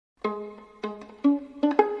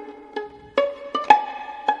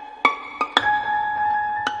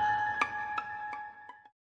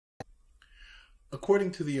according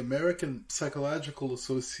to the American Psychological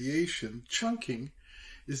Association, chunking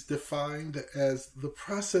is defined as the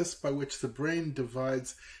process by which the brain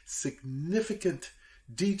divides significant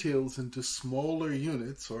details into smaller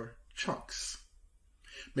units or chunks,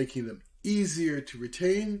 making them easier to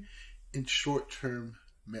retain in short-term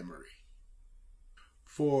memory.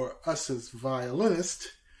 For us as violinists,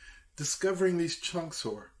 discovering these chunks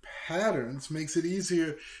or patterns makes it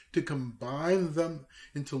easier to combine them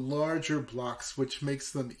into larger blocks, which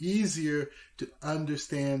makes them easier to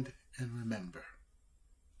understand and remember.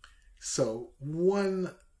 So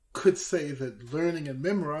one could say that learning and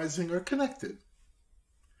memorizing are connected.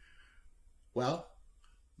 Well,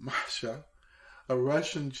 Masha, a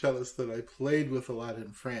Russian cellist that I played with a lot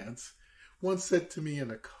in France, once said to me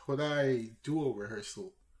in a Kodály duo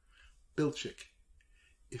rehearsal, "Bilchik,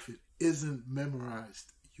 if it isn't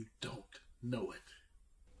memorized, you don't know it."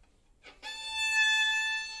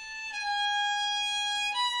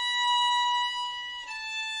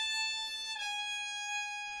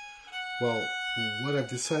 Well, what I've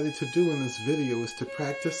decided to do in this video is to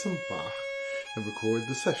practice some Bach and record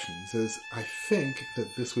the sessions, as I think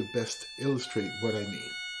that this would best illustrate what I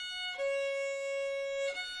mean.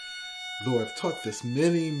 Though I've taught this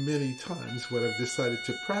many times, what I've decided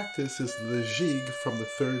to practice is the Gigue from the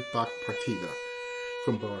third Bach Partita,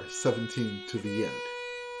 from bar 17 to the end.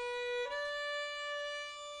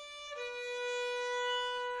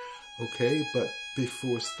 Okay, but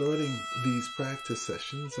before starting these practice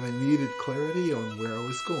sessions, I needed clarity on where I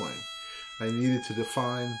was going. I needed to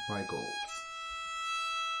define my goals.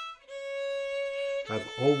 I've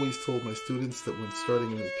always told my students that when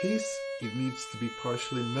starting a new piece, it needs to be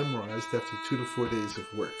partially memorized after 2 to 4 days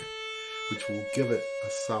of work, which will give it a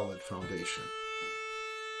solid foundation.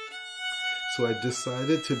 So I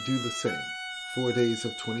decided to do the same, 4 days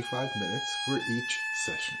of 25 minutes for each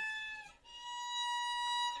session.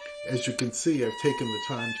 As you can see, I've taken the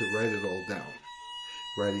time to write it all down.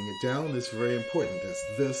 Writing it down is very important, as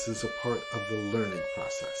this is a part of the learning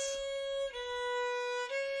process.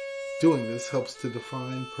 Doing this helps to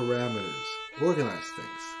define parameters, organize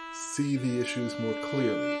things, see the issues more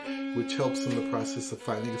clearly, which helps in the process of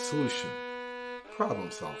finding a solution,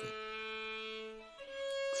 problem solving.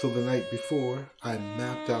 So the night before, I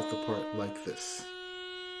mapped out the part like this.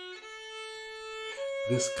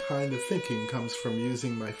 This kind of thinking comes from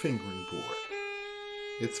using my fingering board.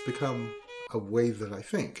 It's become a way that I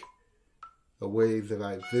think, a way that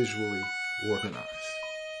I visually organize.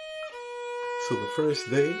 So the first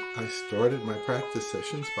day, I started my practice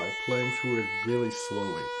sessions by playing through it really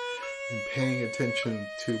slowly and paying attention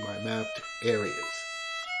to my mapped areas,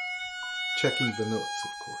 checking the notes,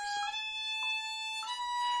 of course.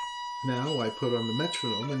 Now I put on the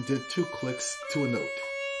metronome and did 2 clicks to a note,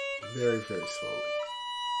 very slowly.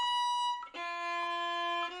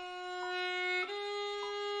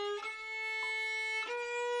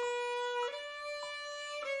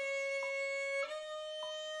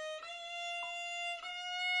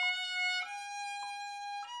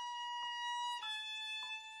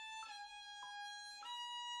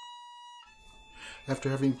 After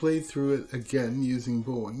having played through it again using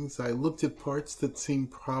bowings, I looked at parts that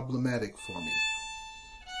seemed problematic for me.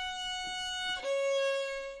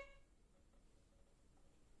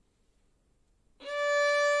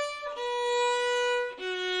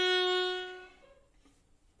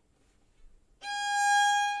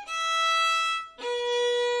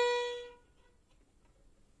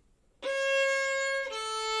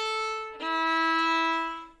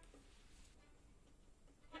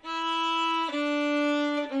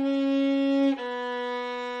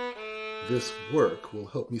 This work will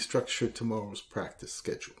help me structure tomorrow's practice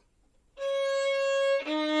schedule.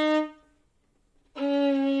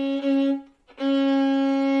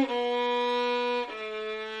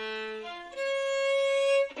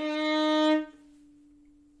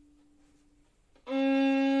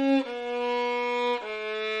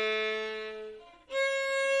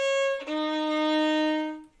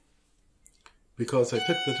 Because I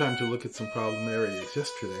took the time to look at some problem areas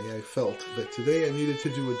yesterday, I felt that today I needed to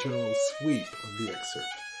do a general sweep of the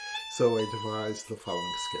excerpt, so I devised the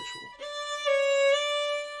following schedule.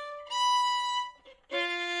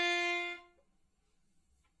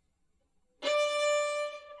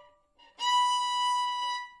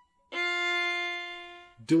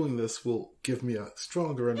 Doing this will give me a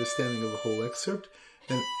stronger understanding of the whole excerpt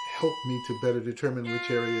and help me to better determine which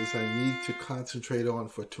areas I need to concentrate on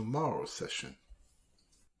for tomorrow's session.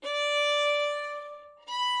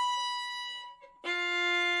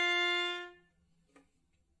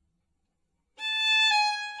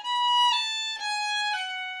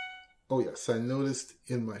 Oh yes, I noticed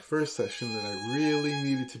in my first session that I really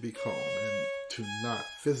needed to be calm and to not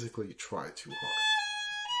physically try too hard.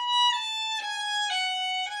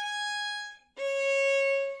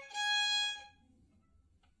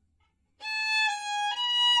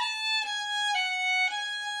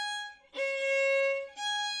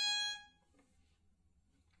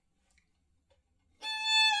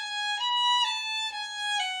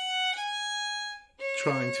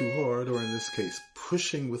 Trying too hard, or in this case,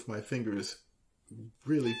 pushing with my fingers,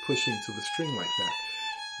 really pushing to the string like that,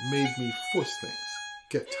 made me force things,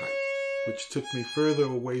 get tight, which took me further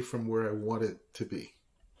away from where I wanted to be.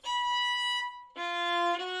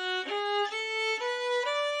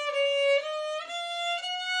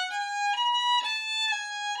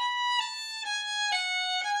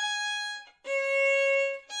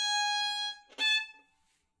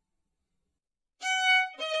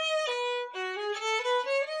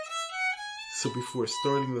 So before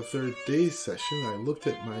starting the third day's session, I looked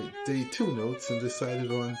at my day 2 notes and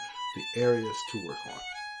decided on the areas to work on.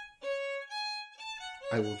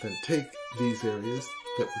 I will then take these areas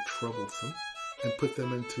that were troublesome and put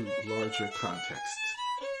them into larger contexts.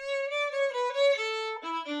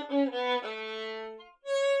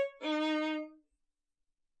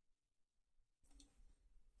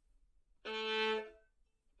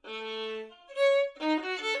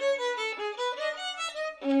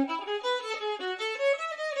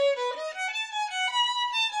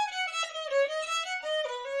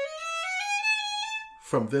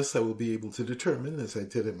 From this, I will be able to determine, as I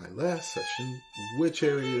did in my last session, which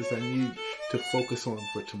areas I need to focus on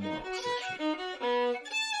for tomorrow's session.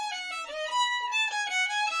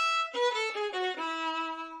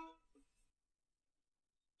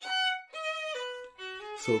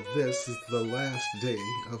 So this is the last day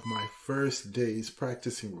of my first day's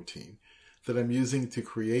practicing routine that I'm using to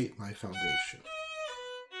create my foundation.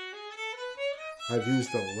 I've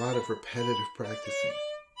used a lot of repetitive practicing.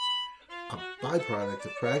 A byproduct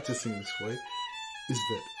of practicing this way is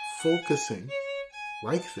that focusing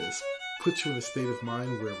like this puts you in a state of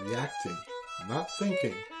mind where reacting, not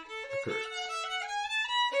thinking, occurs.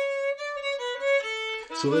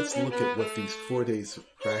 So let's look at what these 4 days of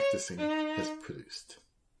practicing has produced.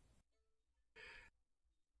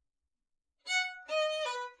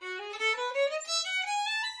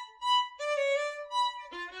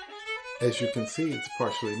 As you can see, it's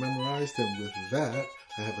partially memorized, and with that,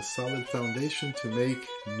 I have a solid foundation to make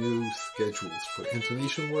new schedules for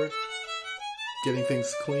intonation work, getting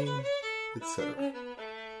things clean, etc.,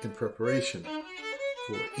 in preparation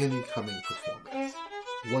for any coming performance.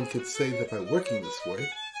 One could say that by working this way,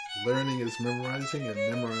 learning is memorizing and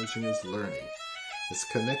memorizing is learning, as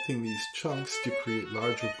connecting these chunks to create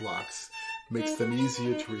larger blocks makes them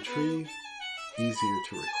easier to retrieve, easier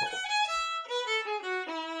to recall.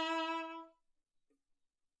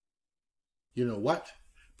 You know what?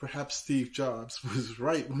 Perhaps Steve Jobs was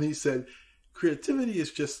right when he said, creativity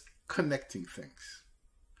is just connecting things.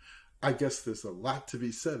 I guess there's a lot to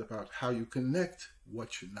be said about how you connect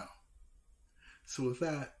what you know. So with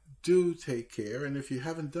that, do take care, and if you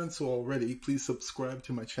haven't done so already, please subscribe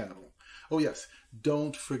to my channel. Oh yes,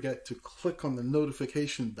 don't forget to click on the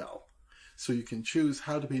notification bell so you can choose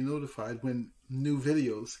how to be notified when new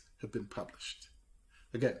videos have been published.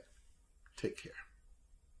 Again, take care.